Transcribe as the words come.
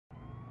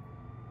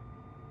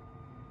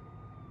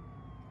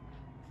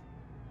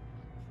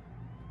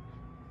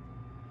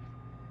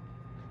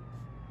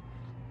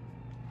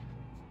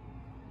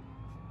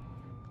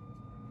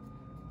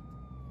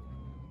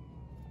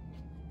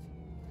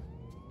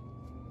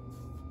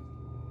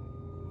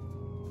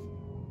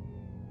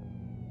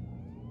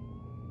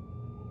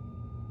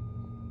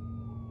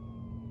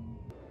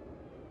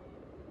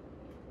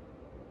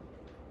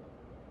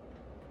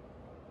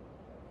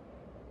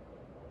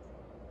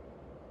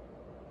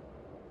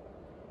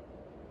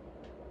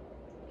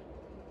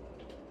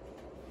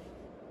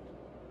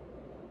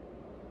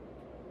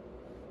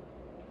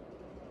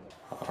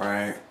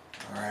Alright,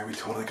 we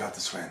totally got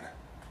this win.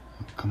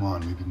 Come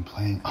on, we've been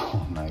playing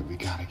all night. We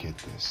gotta get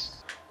this.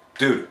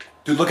 Dude,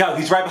 look out.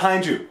 He's right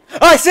behind you.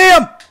 I see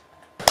him!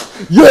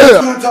 Yeah!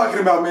 That's what I'm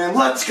talking about, man.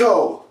 Let's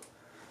go!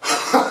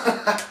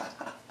 I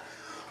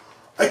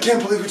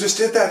can't believe we just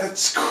did that.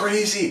 That's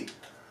crazy.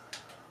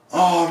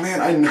 Oh,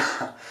 man, I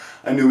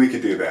knew we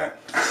could do that.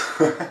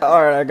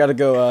 Alright, I gotta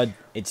go.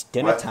 It's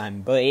dinner time,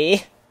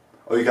 boy.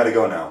 Oh, you gotta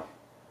go now.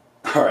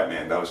 Alright,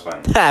 man, that was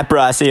fun. Ha,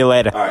 bro, I'll see you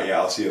later. Alright,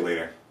 yeah, I'll see you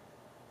later.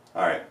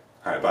 Alright,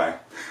 bye.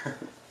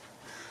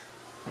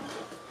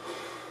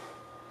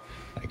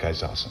 That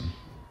guy's awesome.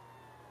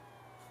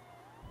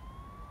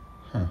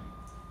 Huh.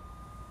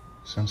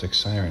 Sounds like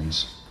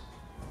sirens.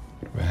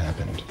 What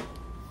happened?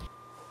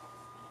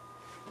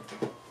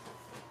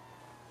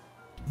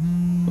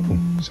 Oh,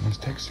 someone's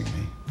texting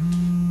me.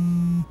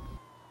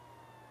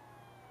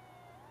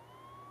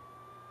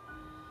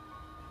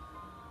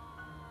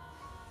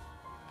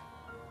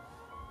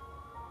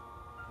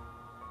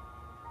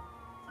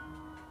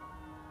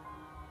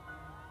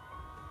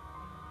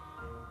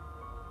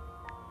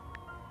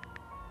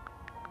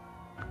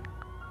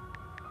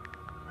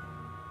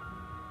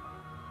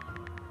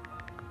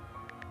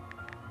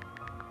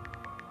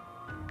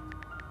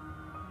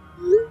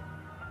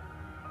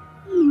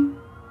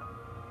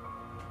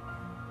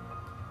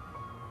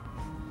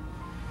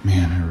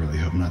 Man, I really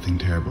hope nothing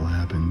terrible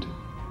happened.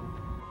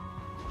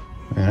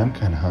 Man, I'm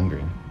kind of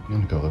hungry. I'm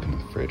gonna go look in the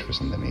fridge for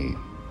something to eat.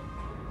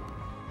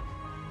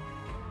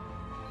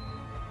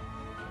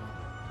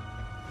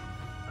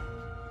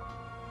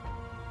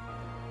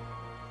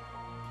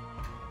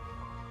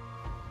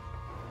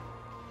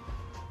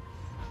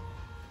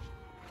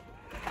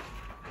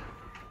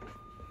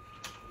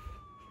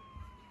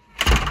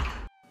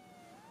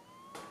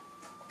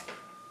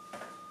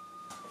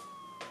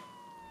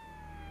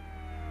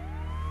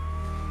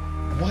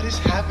 What is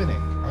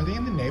happening? Are they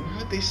in the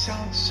neighborhood? They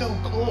sound so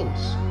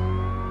close.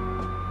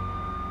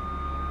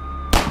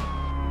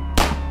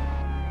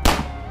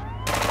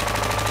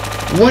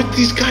 What?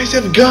 These guys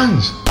have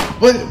guns.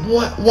 What?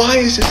 Why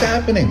is this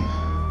happening?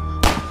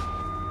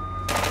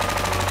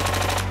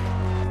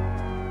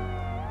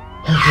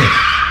 Okay,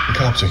 the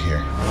cops are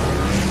here.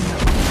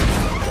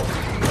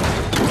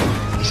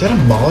 Is that a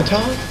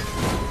Molotov?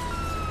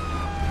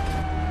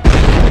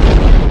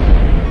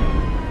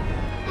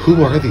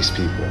 Who are these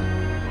people?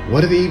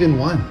 What do they even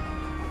want?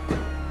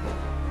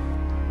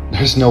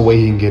 There's no way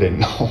he can get in.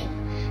 No,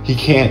 he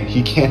can't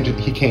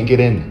get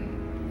in.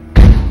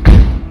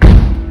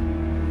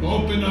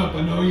 Open up,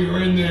 I know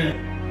you're in there.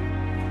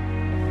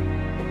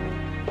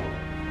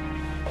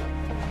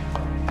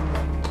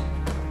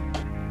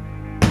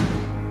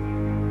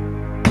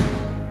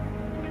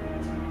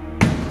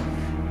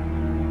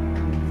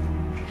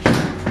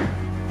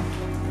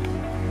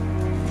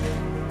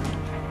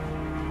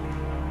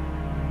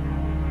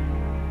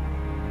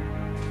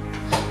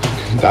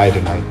 Die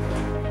tonight.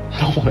 I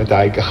don't want to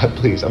die, God,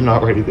 please. I'm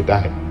not ready to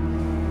die.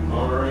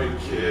 Alright,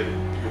 kid.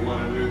 You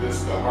want to do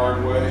this the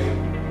hard way?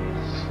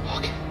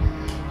 Okay.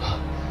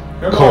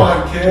 Come Cora,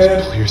 on, kid.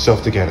 just pull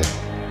yourself together.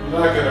 I'm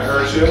not gonna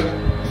hurt you.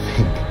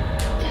 Think.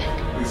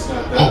 At least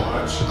not that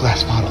much. The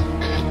glass bottle.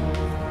 Good.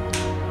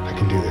 I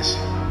can do this.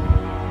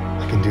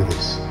 I can do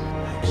this.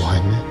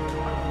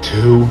 1,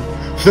 2,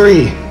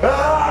 3.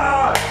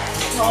 Ah!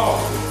 Oh.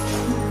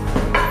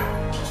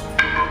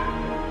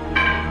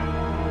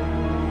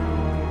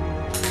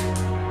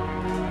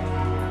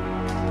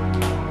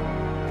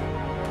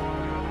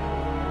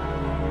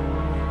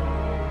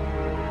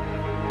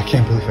 I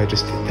can't believe I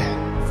just did that.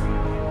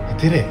 I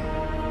did it.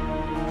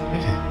 I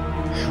did it.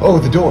 Oh,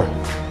 the door.